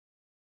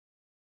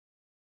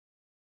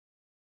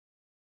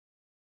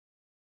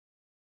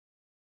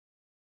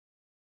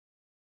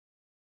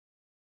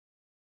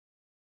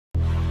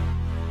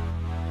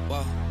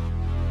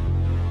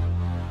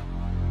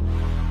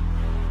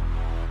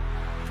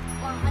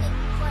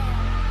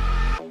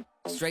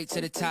Straight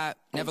to the top,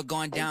 never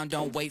going down,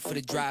 don't wait for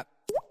the drop.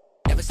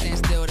 Never stand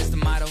still, that's the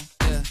motto,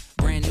 yeah.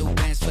 Brand new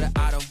bands for the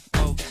auto,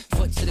 oh.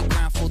 Foot to the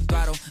ground, full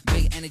throttle.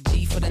 Big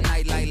energy for the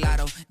night like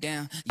lotto.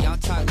 Damn, y'all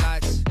talk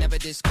lots, never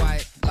this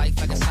quiet. Life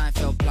like a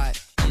Seinfeld plot.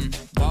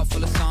 Vault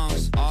full of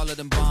songs, all of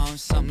them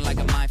bombs. Something like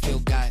a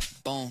minefield got,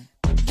 boom.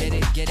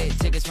 Get it,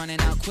 tickets running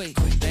out quick.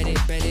 Bet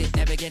it,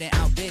 never getting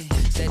outbid.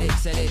 Said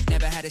it,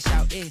 never had to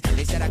shout it.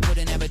 They said I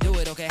couldn't never do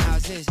it, okay,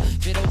 how's this?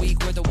 Fit a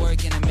week worth of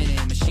work in a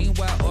minute. Machine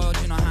well oiled,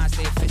 you know how I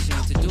stay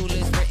efficient. To-do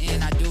list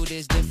written, I do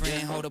this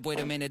different. Hold up, wait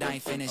a minute, I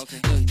ain't finished. Okay.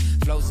 Look,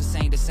 flows the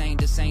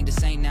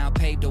same now.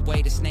 Paved the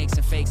way, the snakes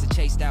and fakes are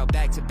chased out.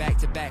 Back to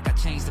back, I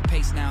changed the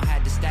pace now.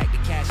 Had to stack the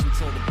cash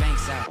until the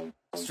bank's out.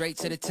 Straight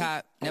to the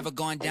top, never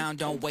going down,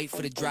 don't wait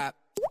for the drop.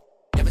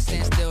 Never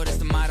stand still, that's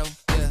the motto,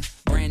 yeah.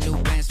 Brand new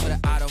bands for the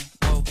auto,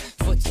 oh.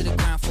 Foot to the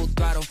ground, full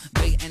throttle.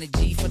 Big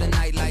energy for the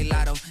night like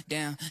lotto.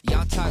 Damn,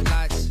 y'all talk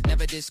lots,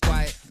 never this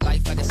quiet.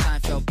 Life like a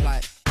Seinfeld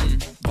plot.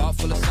 Vault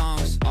full of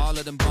songs, all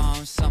of them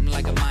bombs. Something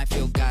like a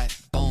minefield got,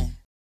 boom.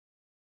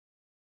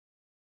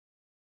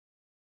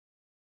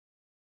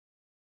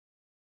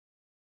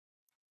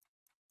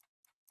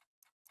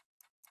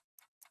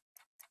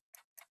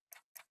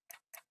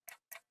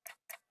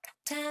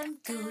 Time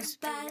goes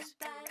by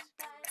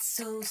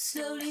so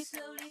slowly.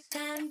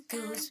 Time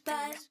goes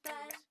by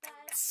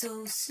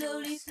so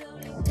slowly.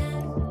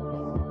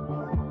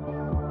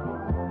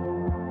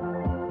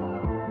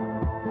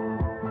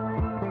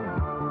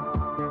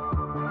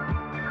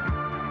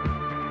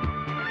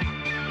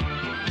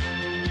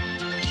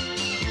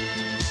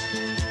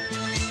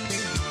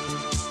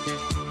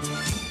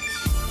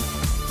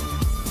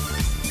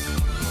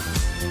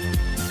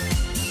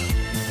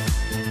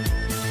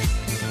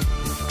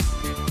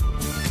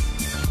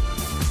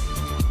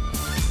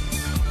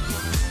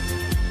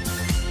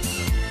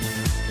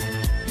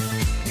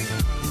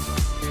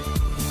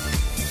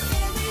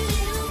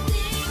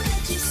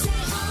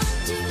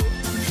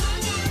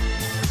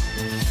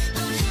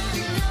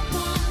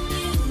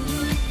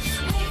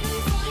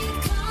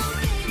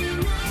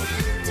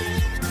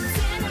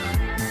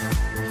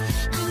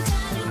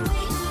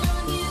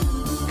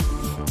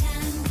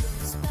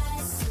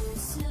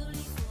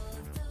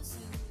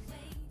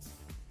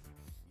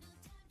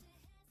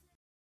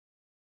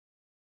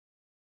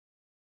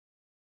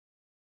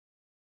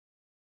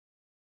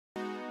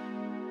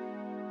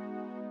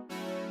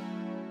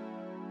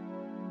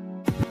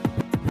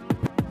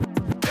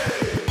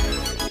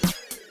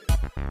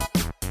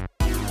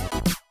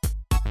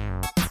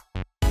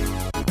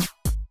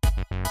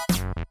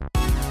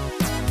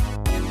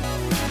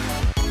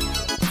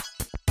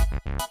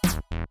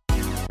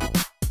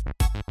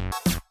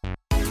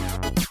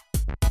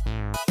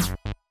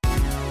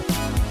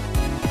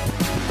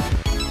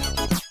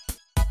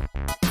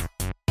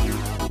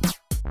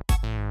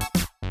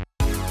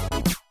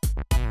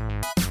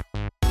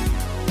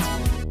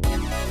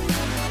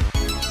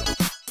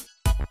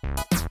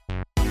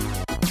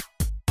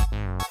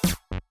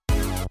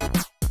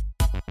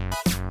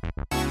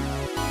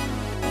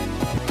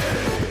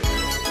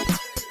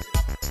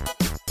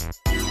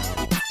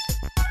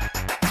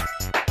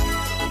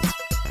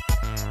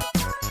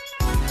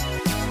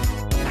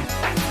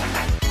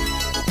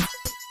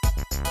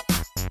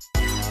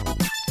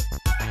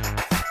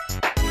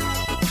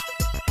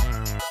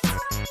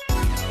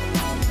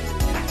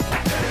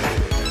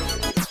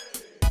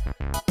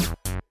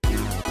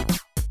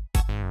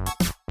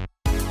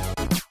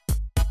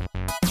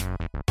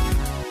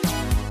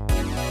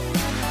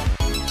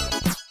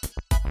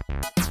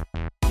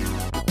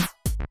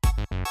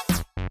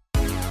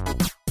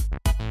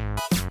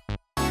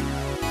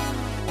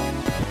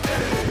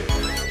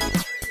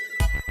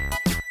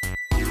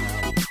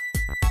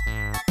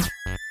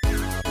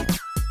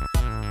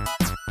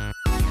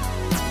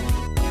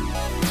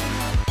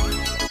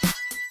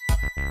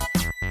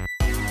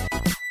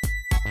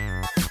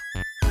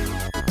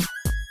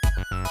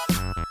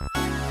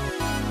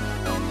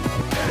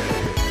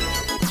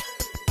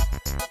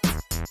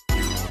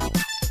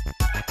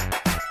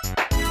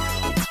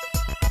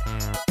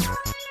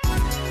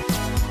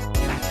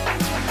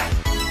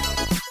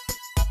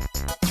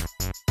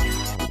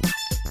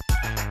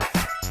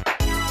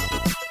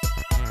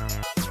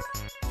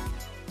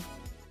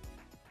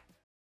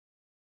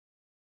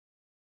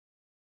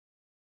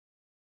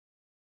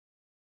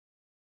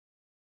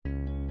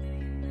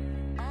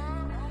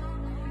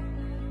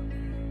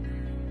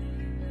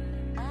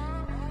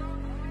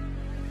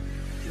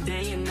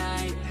 Day and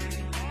night,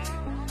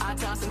 I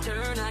toss and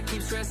turn, I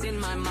keep stressing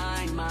my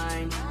mind.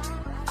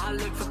 I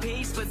look for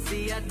peace, but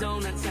see I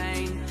don't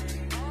attain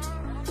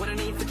what I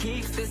need for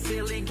keeps this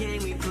silly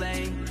game we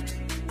play.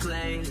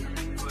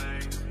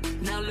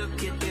 Now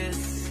look at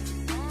this,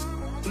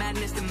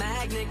 madness, the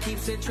magnet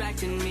keeps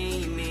attracting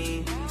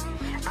me.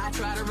 I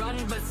try to run,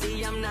 but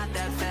see I'm not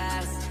that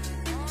fast.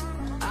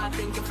 I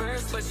think I'm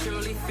first, but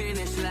surely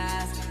finish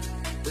last.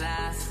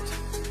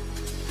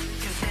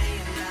 Cause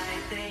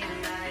day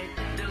and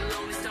night, the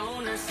lonely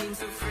stoner seems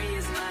so free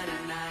as light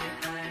at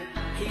night.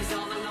 He's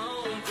all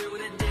alone through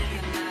the day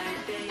and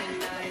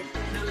night.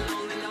 The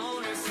lonely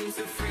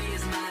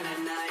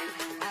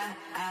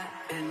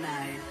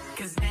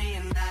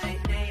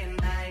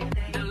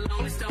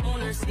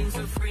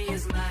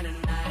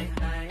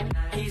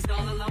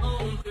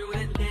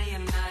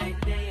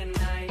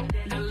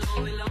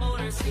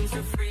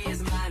seems so free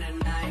as mine at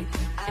night.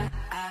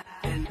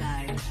 At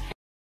night.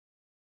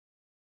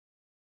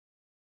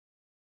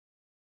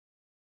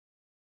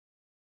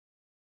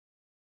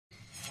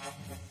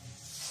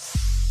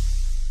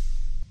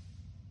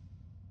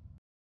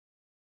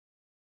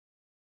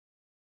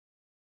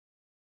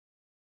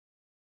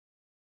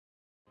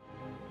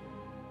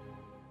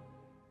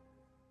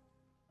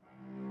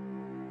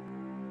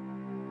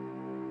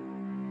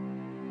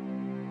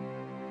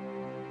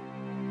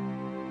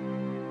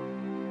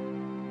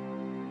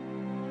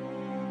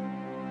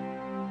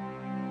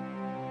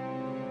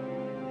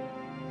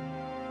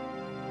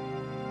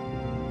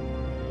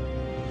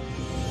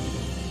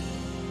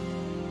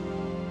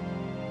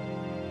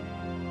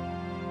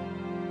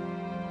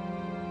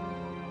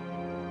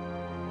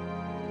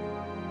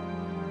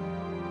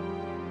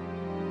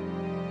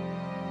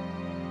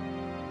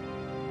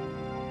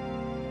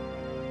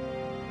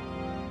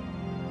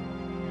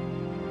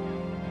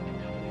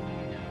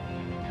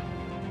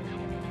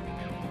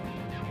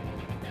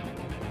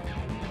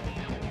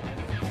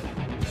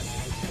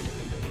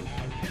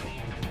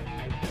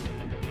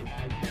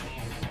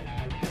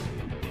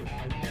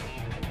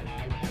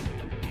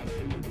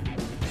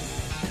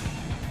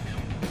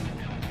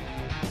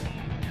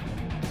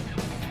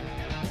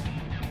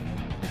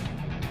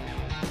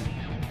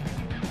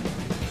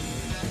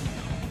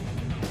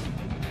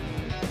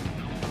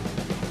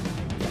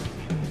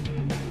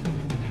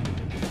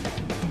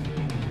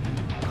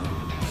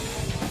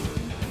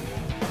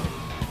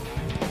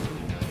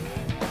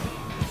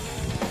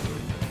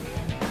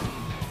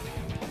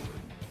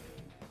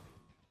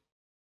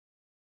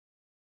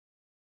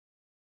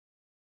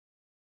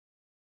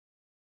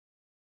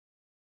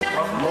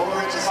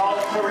 Lawrence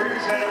College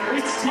Careers and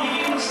it's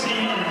Team C.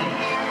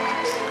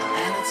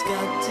 And it's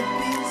got to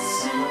be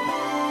soon,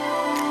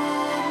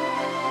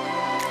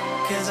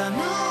 'cause I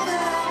know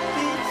that I'll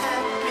be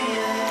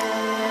happier,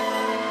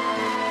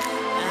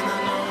 and I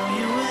know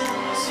you will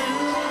too.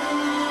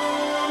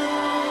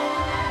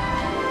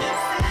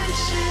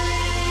 Eventually,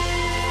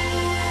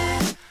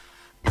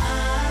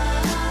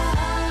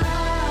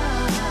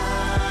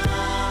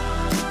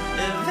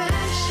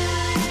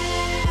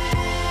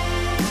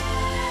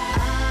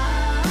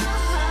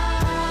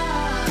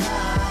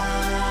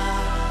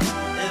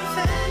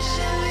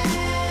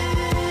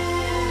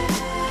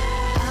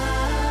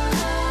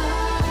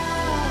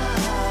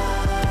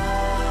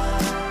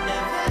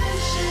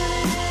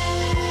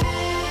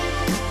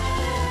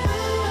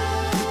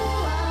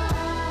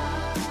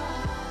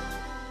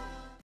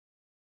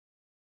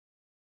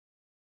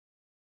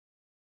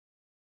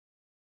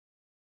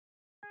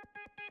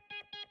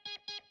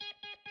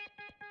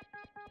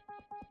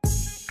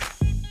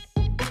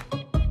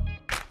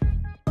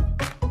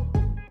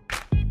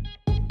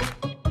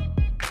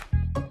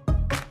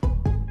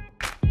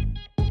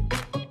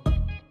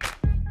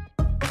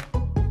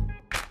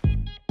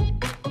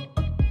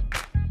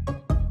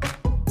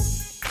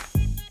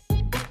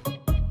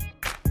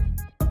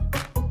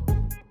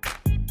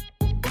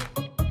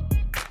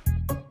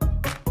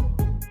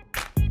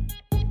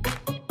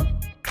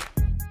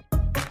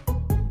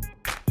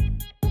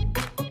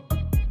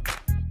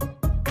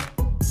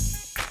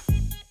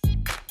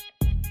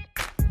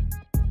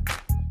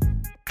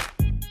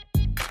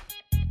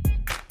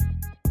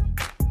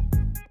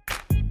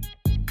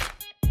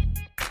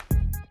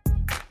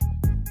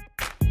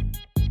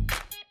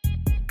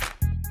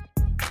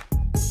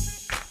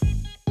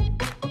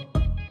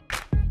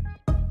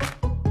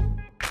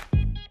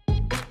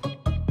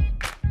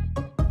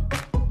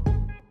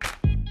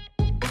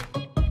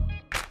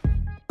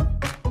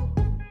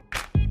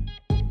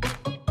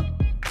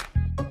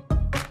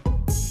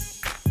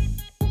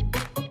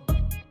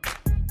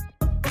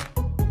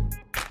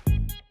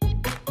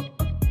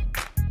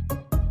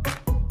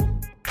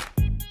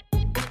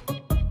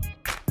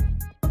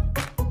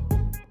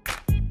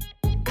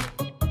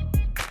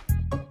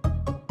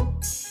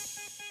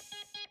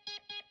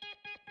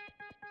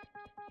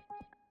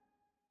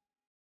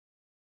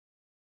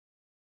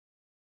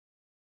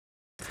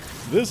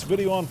 This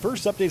video on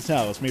First Updates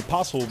Now is made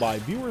possible by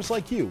viewers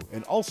like you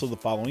and also the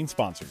following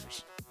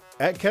sponsors.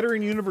 At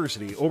Kettering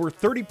University, over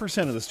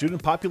 30% of the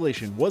student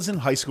population was in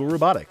high school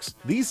robotics.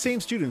 These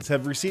same students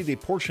have received a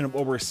portion of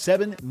over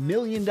 $7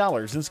 million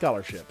in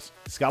scholarships.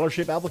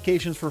 Scholarship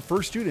applications for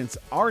FIRST students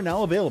are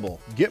now available.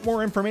 Get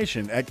more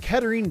information at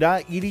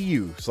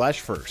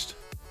kettering.edu/first.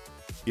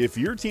 If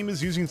your team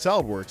is using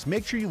SolidWorks,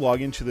 make sure you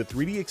log into the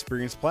 3D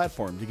Experience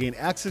platform to gain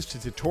access to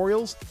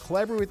tutorials,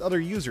 collaborate with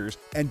other users,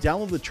 and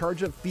download the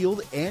charge-up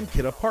field and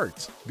kit-up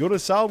parts. Go to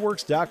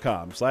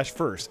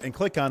solidworks.com/first and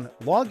click on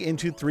Log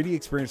into 3D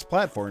Experience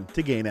platform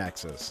to gain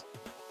access.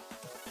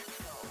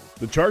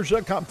 The Charged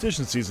Up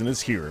competition season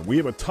is here. We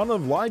have a ton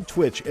of live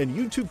Twitch and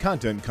YouTube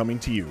content coming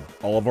to you.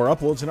 All of our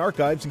uploads and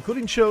archives,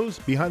 including shows,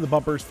 behind the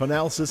bumpers,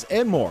 Finalysis,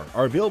 and more,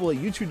 are available at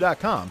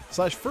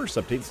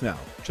youtube.com/firstupdatesnow.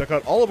 Check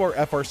out all of our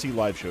FRC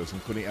live shows,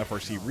 including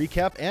FRC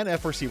Recap and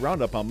FRC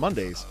Roundup on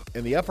Mondays,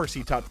 and the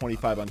FRC Top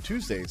 25 on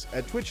Tuesdays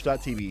at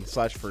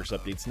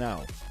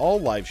twitch.tv/firstupdatesnow. All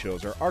live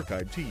shows are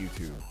archived to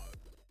YouTube.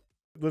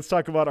 let's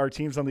talk about our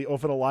teams on the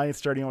Open Alliance,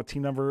 starting out with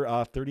team number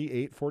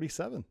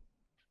 3847.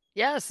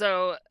 Yeah,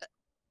 so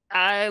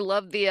I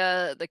love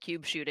the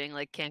cube shooting.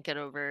 Like, can't get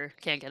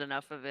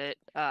enough of it.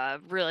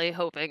 Really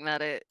hoping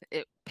that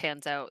it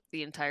pans out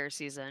the entire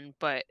season.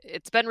 But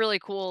it's been really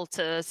cool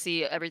to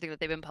see everything that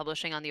they've been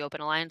publishing on the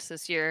Open Alliance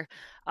this year,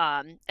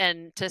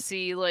 and to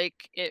see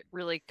like it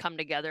really come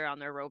together on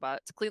their robot.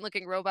 It's a clean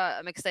looking robot.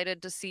 I'm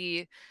excited to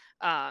see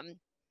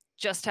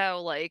just how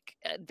like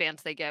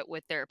advanced they get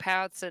with their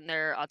paths and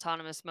their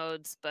autonomous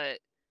modes. But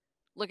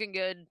looking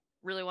good.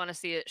 Really want to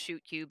see it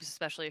shoot cubes,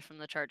 especially from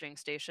the charging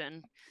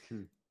station.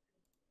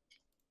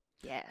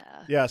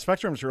 Yeah,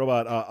 Spectrum's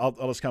robot.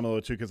 I'll just comment on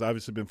it too, because I've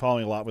obviously been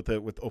following a lot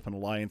with Open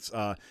Alliance.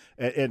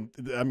 And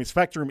I mean,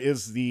 Spectrum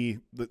is the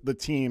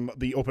team,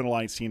 the Open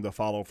Alliance team to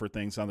follow for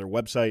things on their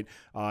website,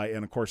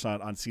 and of course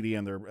on CD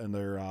and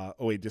their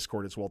OA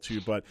Discord as well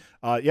too. But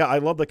I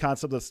love the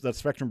concept that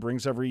Spectrum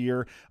brings every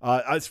year.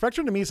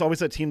 Spectrum to me is always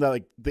that team that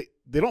like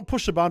they don't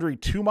push the boundary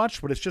too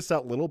much, but it's just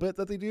that little bit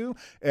that they do,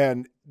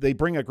 and they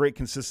bring a great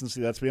consistency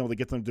that's been able to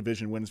get them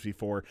division wins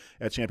before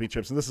at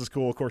championships. And this is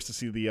cool, of course, to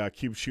see the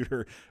cube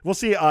shooter. We'll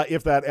see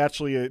if that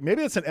actually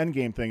maybe it's an end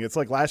game thing. It's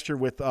like last year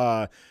with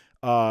the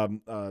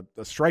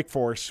Strike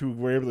Force, who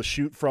were able to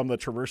shoot from the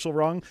traversal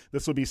rung.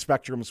 This will be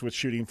Spectrums with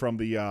shooting from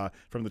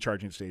the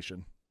charging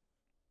station.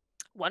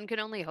 One can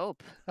only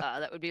hope.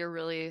 That would be a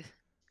really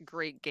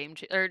great game,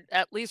 or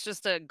at least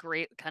just a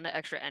great kind of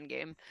extra end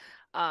game.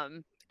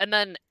 And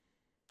then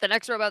the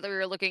next robot that we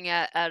were looking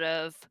at out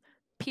of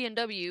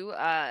P&W,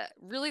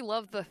 really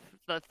love the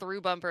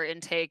through bumper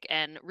intake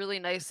and really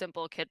nice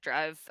simple kit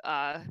drive.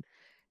 I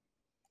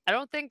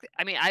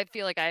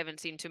feel like I haven't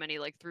seen too many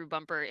like through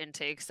bumper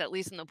intakes, at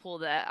least in the pool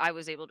that I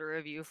was able to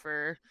review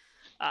for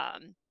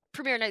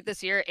premiere night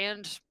this year,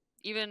 and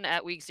even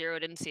at week 0 I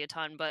didn't see a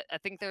ton, but I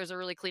think there's a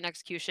really clean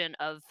execution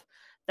of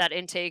that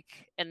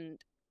intake, and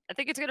I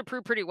think it's going to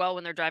prove pretty well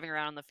when they're driving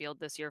around on the field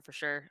this year for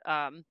sure.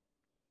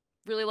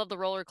 Really love the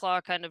roller claw,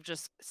 kind of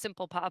just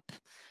simple pop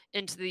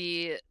into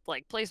the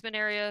like placement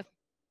area.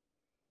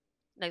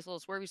 Nice little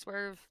swervy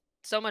swerve.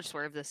 So much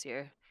swerve this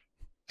year.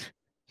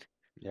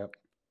 Yep.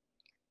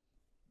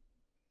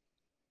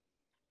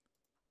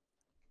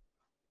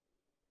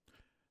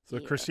 So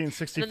Christine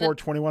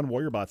 6421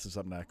 Warrior Bots is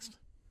up next.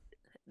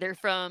 They're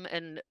from,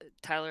 and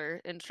Tyler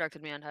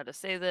instructed me on how to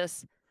say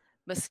this,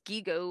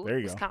 Muskego,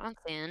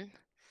 Wisconsin.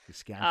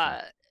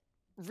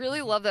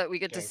 Really love that we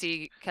get to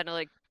see kind of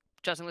like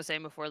Justin was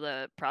saying before,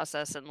 the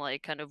process and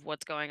like kind of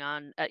what's going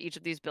on at each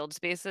of these build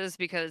spaces,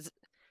 because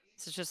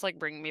it's just like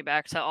bringing me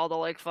back to all the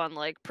like fun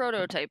like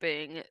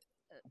prototyping,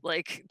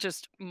 like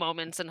just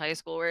moments in high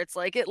school where it's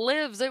like it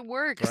lives, it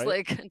works, right?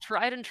 Like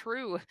tried and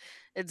true,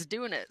 it's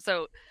doing it.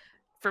 So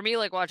for me,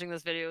 like watching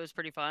this video was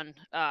pretty fun.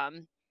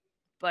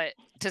 But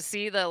to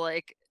see the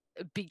like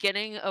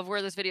beginning of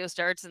where this video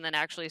starts and then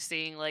actually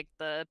seeing like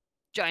the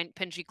giant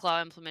pinchy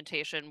claw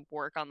implementation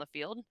work on the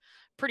field,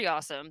 pretty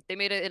awesome. They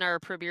made it in our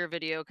premiere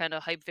video, kind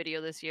of hype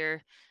video this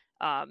year.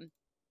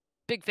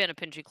 Big fan of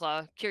pinchy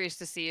claw. Curious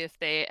to see if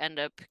they end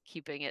up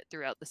keeping it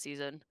throughout the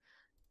season,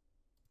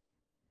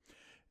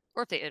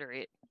 or if they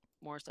iterate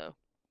more so.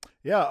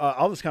 Yeah,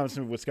 I'll just comment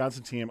on the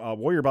Wisconsin team.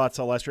 Warrior Bots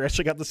last year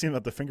actually got to see them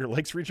at the Finger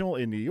Lakes Regional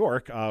in New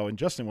York, and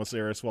Justin was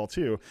there as well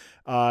too.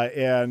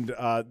 And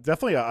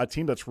definitely a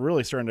team that's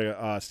really starting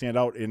to stand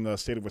out in the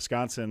state of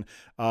Wisconsin.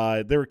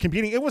 They were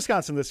competing in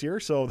Wisconsin this year,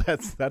 so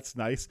that's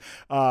nice.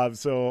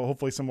 So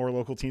hopefully some more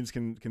local teams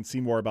can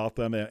see more about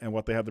them and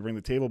what they have to bring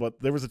to the table. But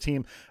there was a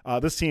team,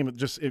 this team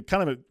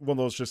kind of one of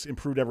those just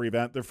improved every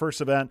event. Their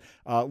first event,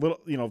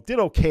 did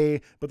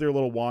okay, but they're a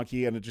little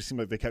wonky, and it just seemed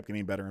like they kept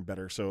getting better and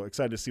better. So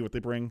excited to see what they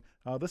bring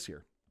this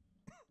year.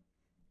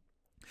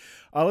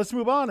 Let's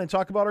move on and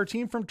talk about our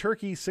team from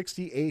Turkey,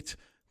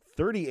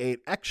 6838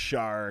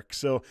 X-Shark.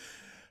 So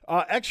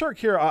X-Shark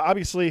here,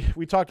 obviously,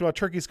 we talked about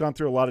Turkey's gone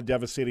through a lot of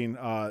devastating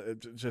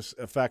just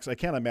effects. I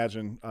can't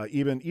imagine,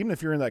 even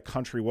if you're in that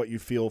country, what you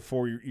feel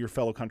for your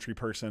fellow country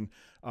person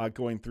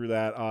going through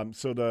that.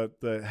 So to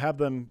have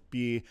them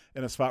be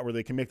in a spot where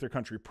they can make their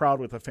country proud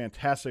with a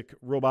fantastic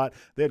robot.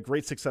 They had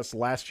great success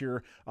last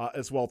year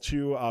as well,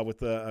 too, with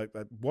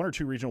the 1 or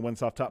 2 regional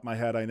wins off the top of my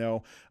head, I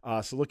know.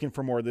 So looking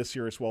for more this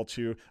year as well,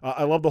 too.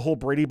 I love the whole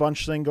Brady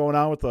Bunch thing going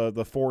on with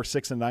the 4,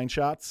 6, and 9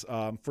 shots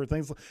for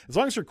things, as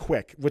long as they're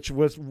quick, which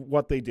was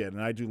what they did,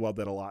 and I do love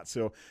that a lot.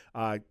 So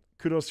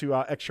kudos to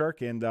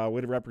X-Shark, and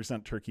way to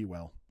represent Turkey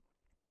well.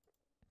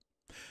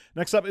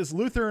 Next up is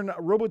Lutheran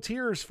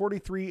Robotics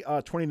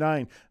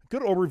 4329.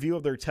 Good overview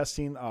of their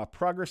testing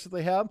progress that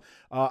they have.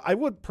 I'd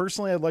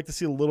like to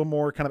see a little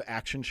more kind of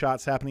action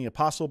shots happening if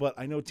possible, but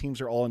I know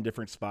teams are all in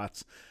different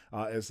spots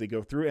as they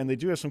go through, and they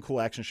do have some cool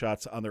action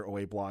shots on their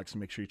OA blog, so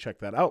make sure you check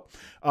that out.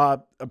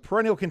 A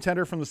perennial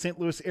contender from the St.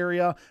 Louis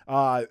area.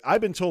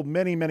 I've been told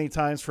many, many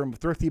times from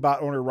Thrifty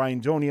Bot owner Ryan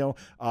Donio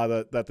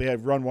that they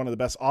have run one of the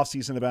best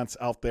off-season events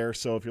out there,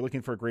 so if you're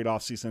looking for a great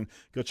off-season,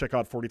 go check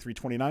out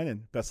 4329,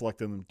 and best of luck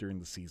to them during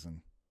the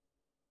season.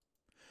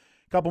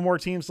 Couple more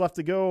teams left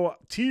to go.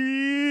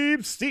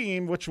 Team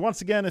Steam, which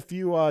once again, if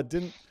you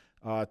didn't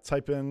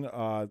type in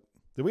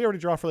Did we already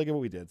draw for Lego?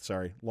 We did.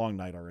 Sorry. Long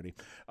night already.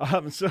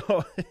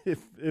 So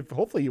if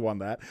hopefully you won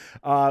that.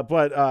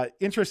 But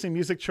interesting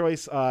music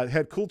choice.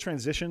 Had cool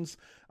transitions,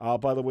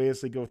 by the way,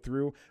 as they go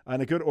through,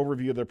 and a good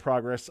overview of their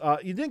progress.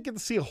 You didn't get to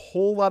see a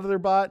whole lot of their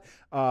bot,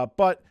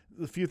 but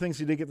the few things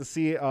you did get to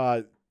see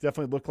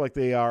definitely look like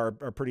they are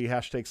pretty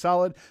hashtag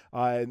solid.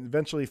 And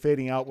eventually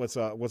fading out was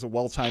a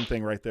well-timed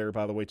thing right there,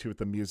 by the way, too, with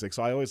the music.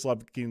 So I always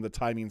love getting the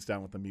timings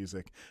down with the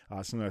music.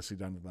 So nicely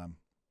done with them.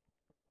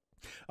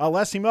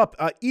 Last team up,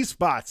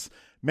 eSpots.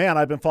 Man,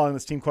 I've been following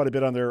this team quite a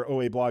bit on their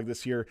OA blog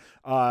this year.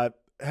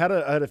 Had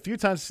a few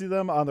times to see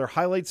them on their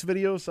highlights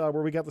videos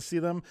where we got to see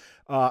them.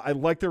 I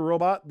like their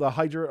robot, the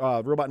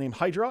Hydra robot named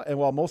Hydra, and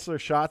while most of their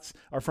shots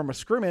are from a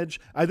scrimmage,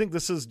 I think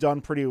this is done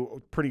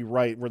pretty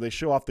right, where they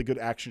show off the good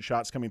action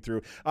shots coming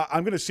through.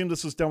 I'm going to assume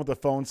this was done with the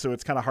phone, so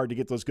it's kind of hard to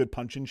get those good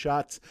punch-in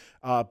shots.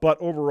 But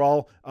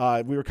overall,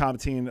 we were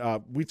commenting.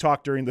 We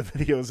talked during the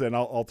videos, and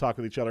I'll talk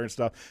with each other and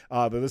stuff.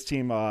 That this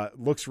team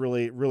looks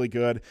really, really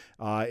good,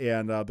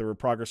 and their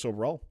progress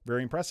overall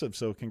very impressive.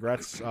 So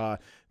congrats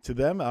to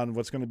them on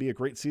what's going to be a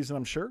great season,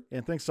 I'm sure.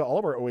 And thanks to all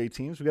of our OA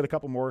teams. We got a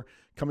couple more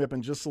coming up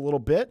in just a little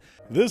bit.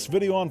 This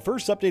video on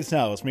First Updates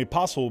Now is made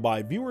possible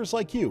by viewers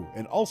like you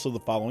and also the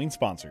following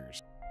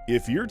sponsors.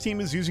 If your team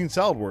is using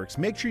SolidWorks,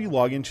 make sure you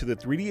log into the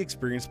 3D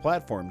Experience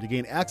platform to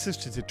gain access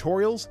to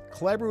tutorials,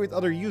 collaborate with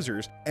other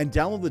users, and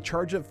download the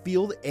Charge Up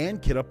Field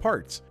and Kit Up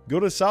parts.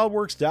 Go to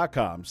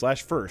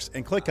solidworks.com/first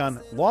and click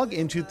on Log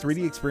into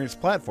 3D Experience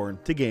platform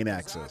to gain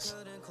access.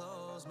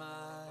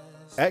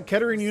 At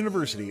Kettering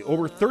University,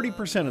 over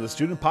 30% of the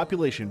student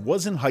population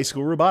was in high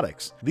school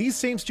robotics. These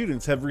same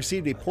students have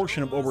received a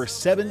portion of over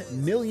 $7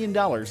 million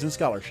in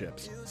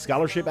scholarships.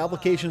 Scholarship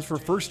applications for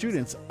FIRST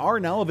students are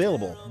now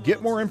available.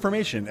 Get more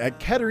information at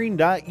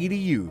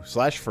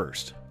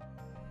kettering.edu/first.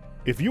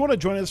 If you want to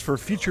join us for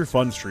future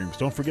fun streams,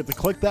 don't forget to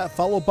click that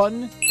follow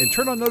button and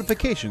turn on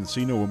notifications so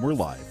you know when we're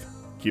live.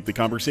 Keep the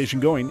conversation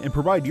going and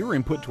provide your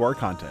input to our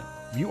content.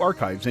 View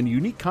archives and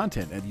unique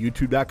content at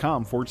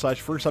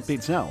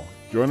youtube.com/firstupdatesnow.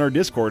 Join our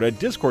Discord at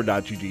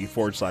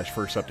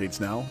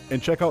discord.gg/firstupdatesnow and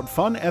check out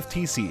Fun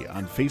FTC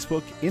on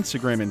Facebook,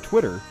 Instagram, and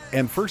Twitter,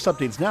 and First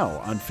Updates Now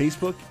on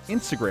Facebook,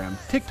 Instagram,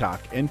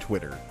 TikTok, and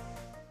Twitter.